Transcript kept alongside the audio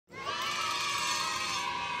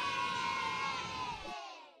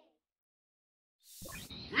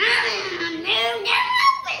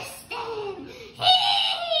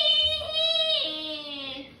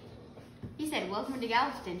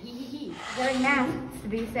Galveston. Hee hee hee. Wearing masks to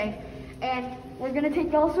be safe. And we're gonna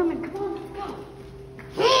take y'all swimming. Come on, let's go.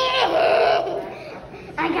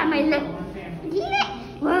 I got my lip.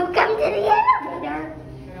 Welcome to the elevator.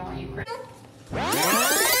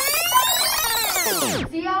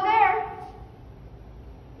 See y'all there.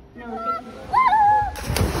 No, thank you.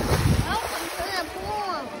 Welcome to the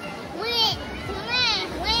pool. We're swimming.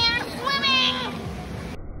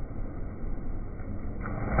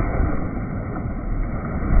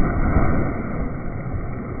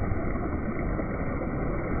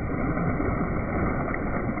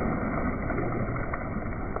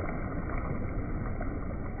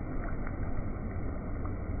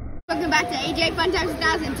 Welcome back to AJ Fun Times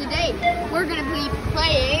 1000. Today we're gonna be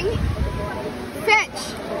playing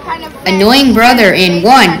fetch. Kind of Annoying brother in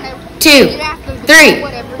 1, 2, 3.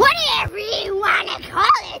 Whatever you want to call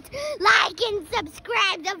it. Like and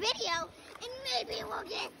subscribe the video, and maybe we'll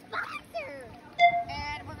get sponsored.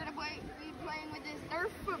 And we're gonna be playing with this Nerf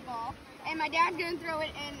football. And my dad's gonna throw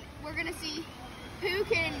it, and we're gonna see who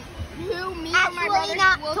me or my brother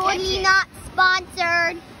will catch it. Not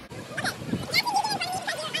sponsored.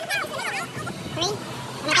 Ready?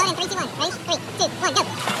 I'm gonna go in 3, 2, 1. Ready? 3, 2, 1, go.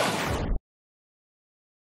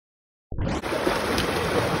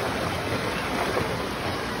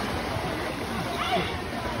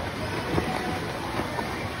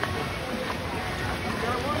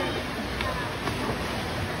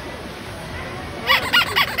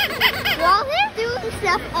 While they're doing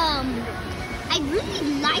stuff, I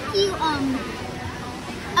really like you,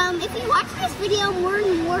 if you watch this video more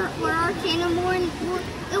and more, or our channel more and more,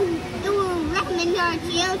 it will recommend our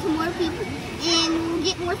channel to more people, and we'll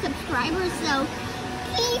get more subscribers, so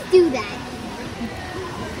please do that.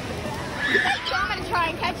 I'm gonna try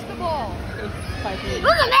and catch the ball.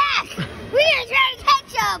 Welcome back! We're gonna try to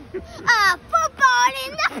catch a football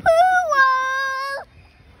in the pool!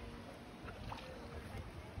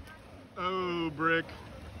 Oh, brick.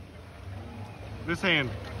 This hand.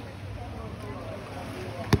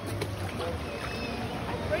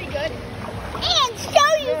 Pretty good. And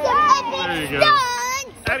show you some There epic you go.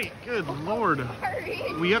 stunts! Eddie, good Lord.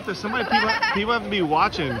 Hurry. We have to, people have to be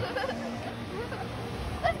watching.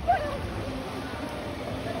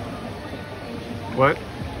 What?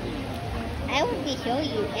 I will be showing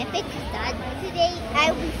you epic stunts today.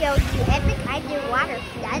 I will be showing you epic underwater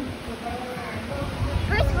stunts.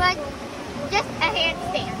 First one, just a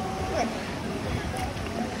handstand. Look.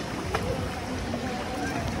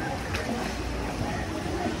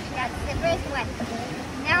 That's the first one.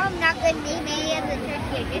 Now I'm not going to name any of the tricks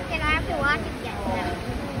here. Just going to have to watch it get them.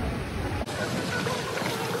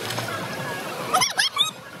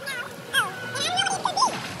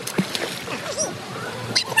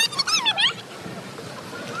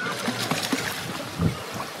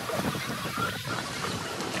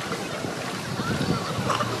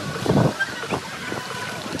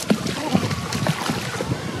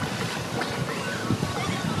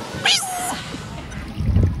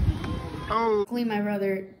 Luckily, my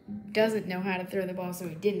brother doesn't know how to throw the ball, so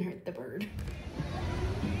he didn't hurt the bird.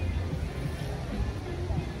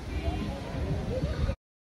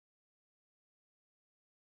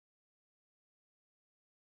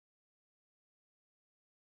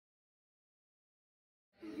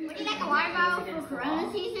 Would you like a water bottle for Corona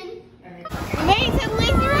season? We made it to the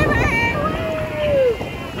lazy river!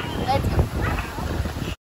 Let's go.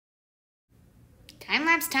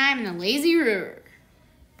 Time-lapse time in the lazy river.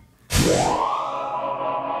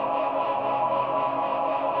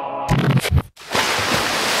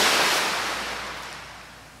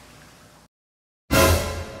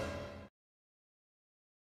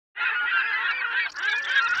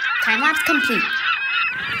 Time-lapse complete.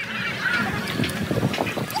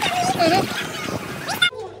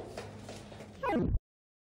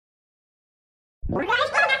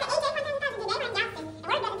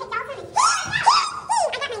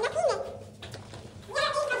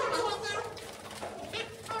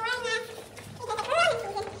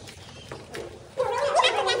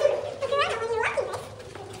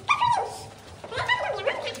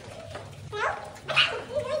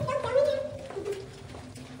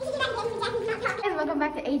 Welcome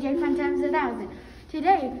back to AJ Fun Times 1000.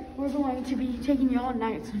 Today, we're going to be taking you all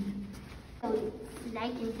night swimming.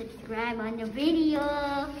 Like and subscribe on the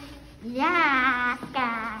video. Yeah,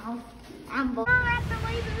 guys. I'm at the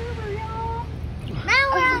lazy river, y'all.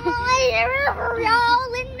 Now we're at the lazy river,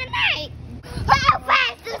 y'all, in the night. How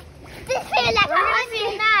fast does this feel like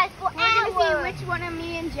 100 miles per We're gonna hour? see which one of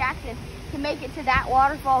me and Jackson can make it to that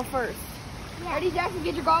waterfall first. Yeah. Ready, Jackson?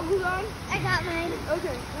 Get your goggles on. I got mine.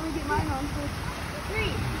 Okay, let me get mine on first. 3,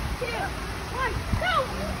 2, 1, go!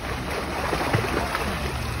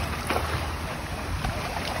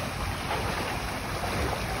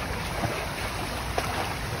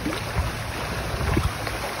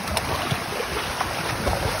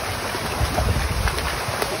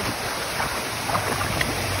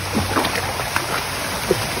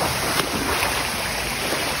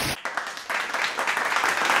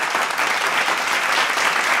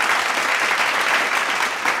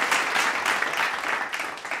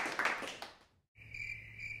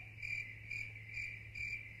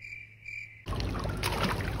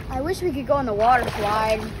 I wish we could go on the water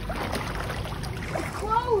slide. It's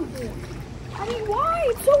closed. I mean, why?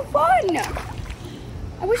 It's so fun.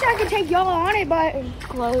 I wish I could take y'all on it, but it's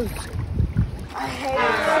closed. I hate it.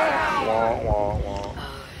 Wah, wah, wah.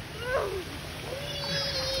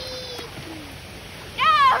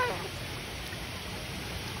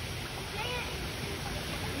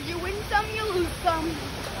 You win some, you lose some.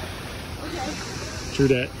 Okay. True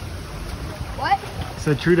that. What?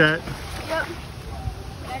 Said true that. Yep.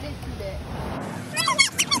 That is true that.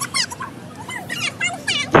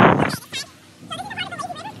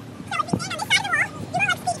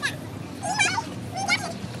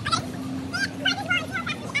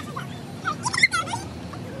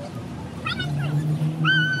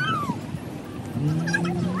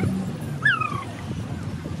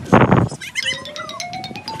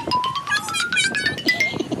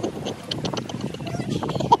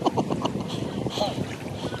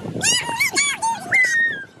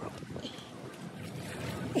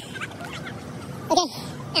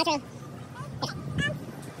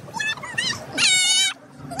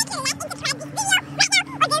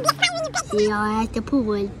 See y'all at the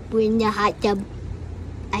pool. We're in the hot tub.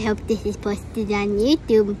 I hope this is posted on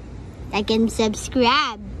YouTube. Like and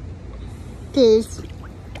subscribe. Peace.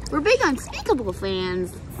 We're big Unspeakable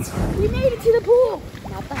fans. We made it to the pool.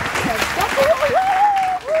 Not the hot tub.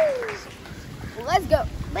 The pool. Let's go.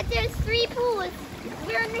 But there's 3 pools.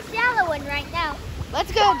 We're in the shallow one right now.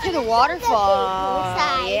 Let's go to the waterfall.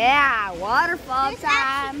 Side. Yeah, waterfall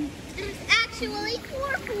time. There's actually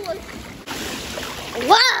 4 pools.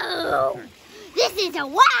 Whoa! This is a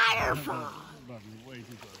waterfall.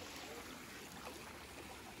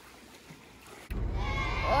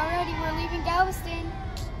 Already, we're leaving Galveston.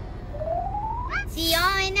 See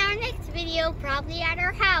y'all in our next video, probably at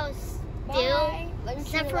our house. Bye. Still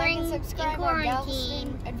suffering in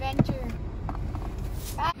quarantine. Adventure.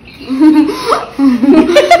 Bye.